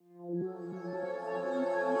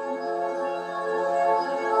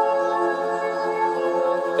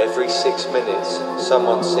Every 6 minutes,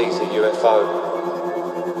 someone sees a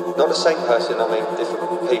UFO. Not the same person, I mean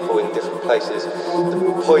different people in different places.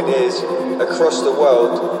 The point is, across the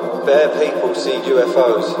world, bare people see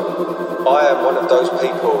UFOs. I am one of those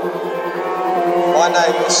people. My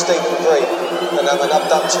name is Stephen Green, and I'm an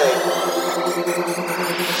abductee.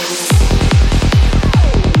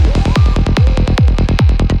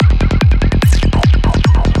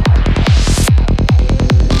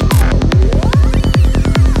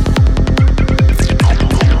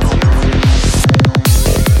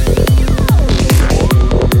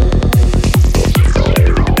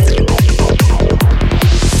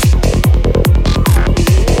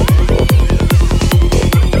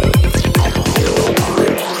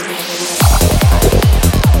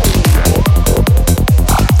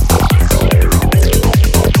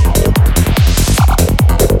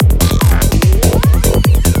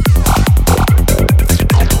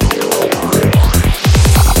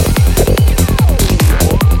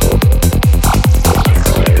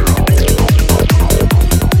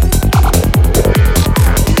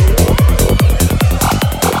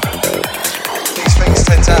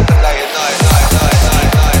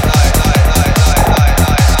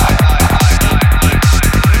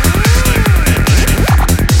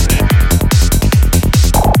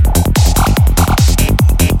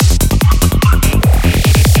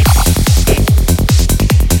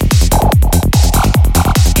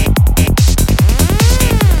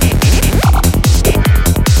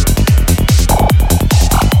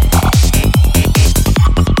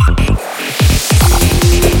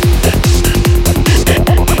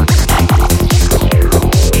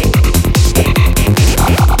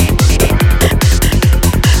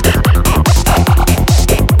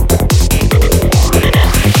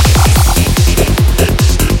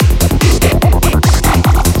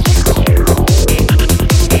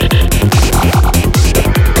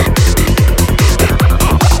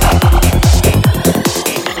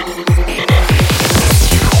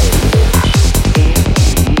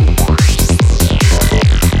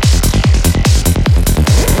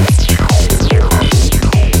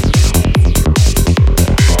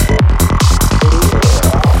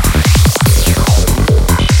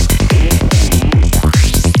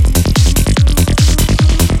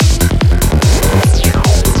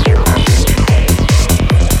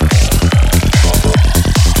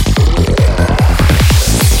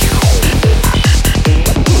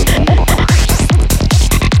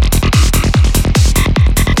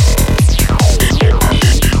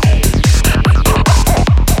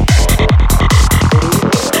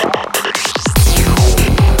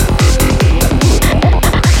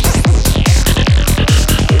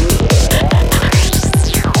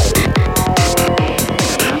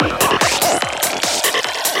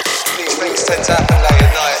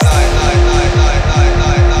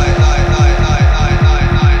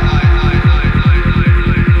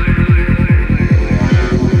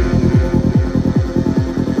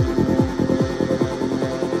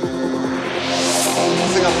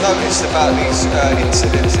 About these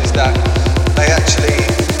incidents is that they actually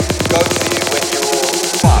go for you when you're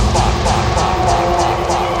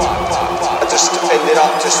I just ended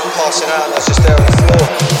up just passing out and I was just there on the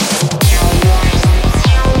floor.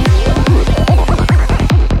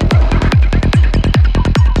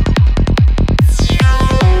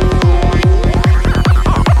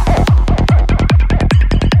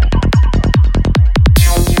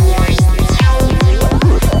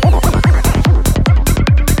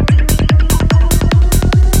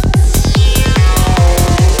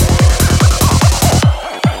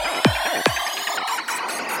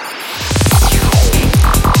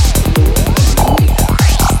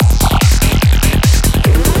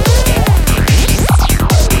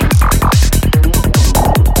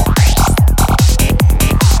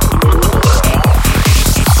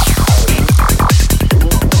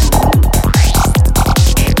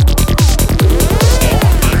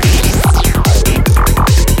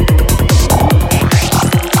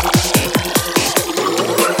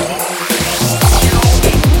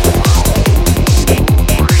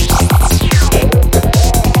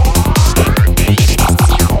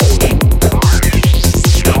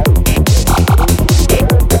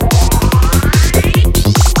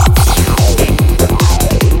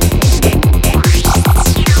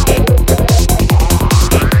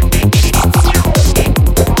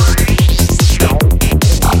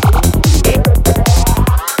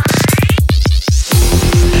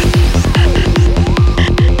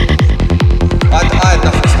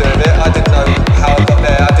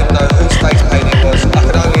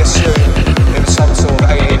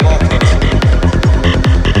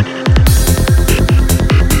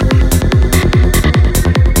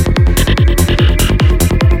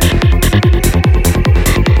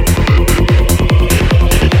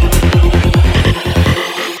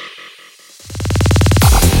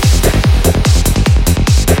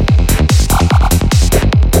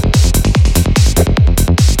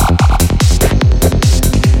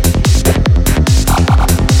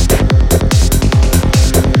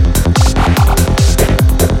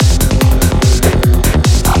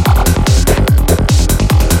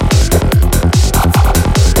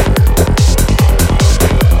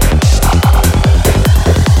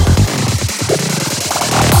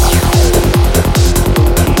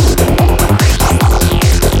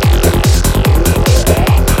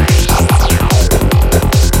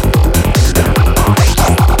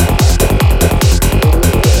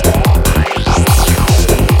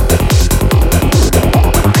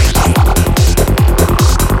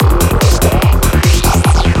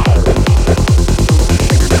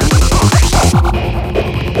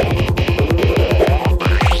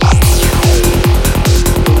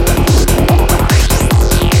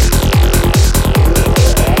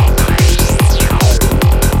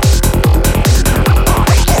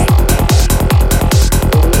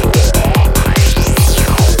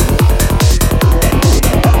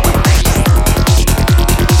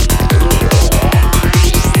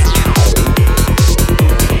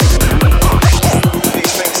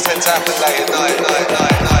 happen late at night.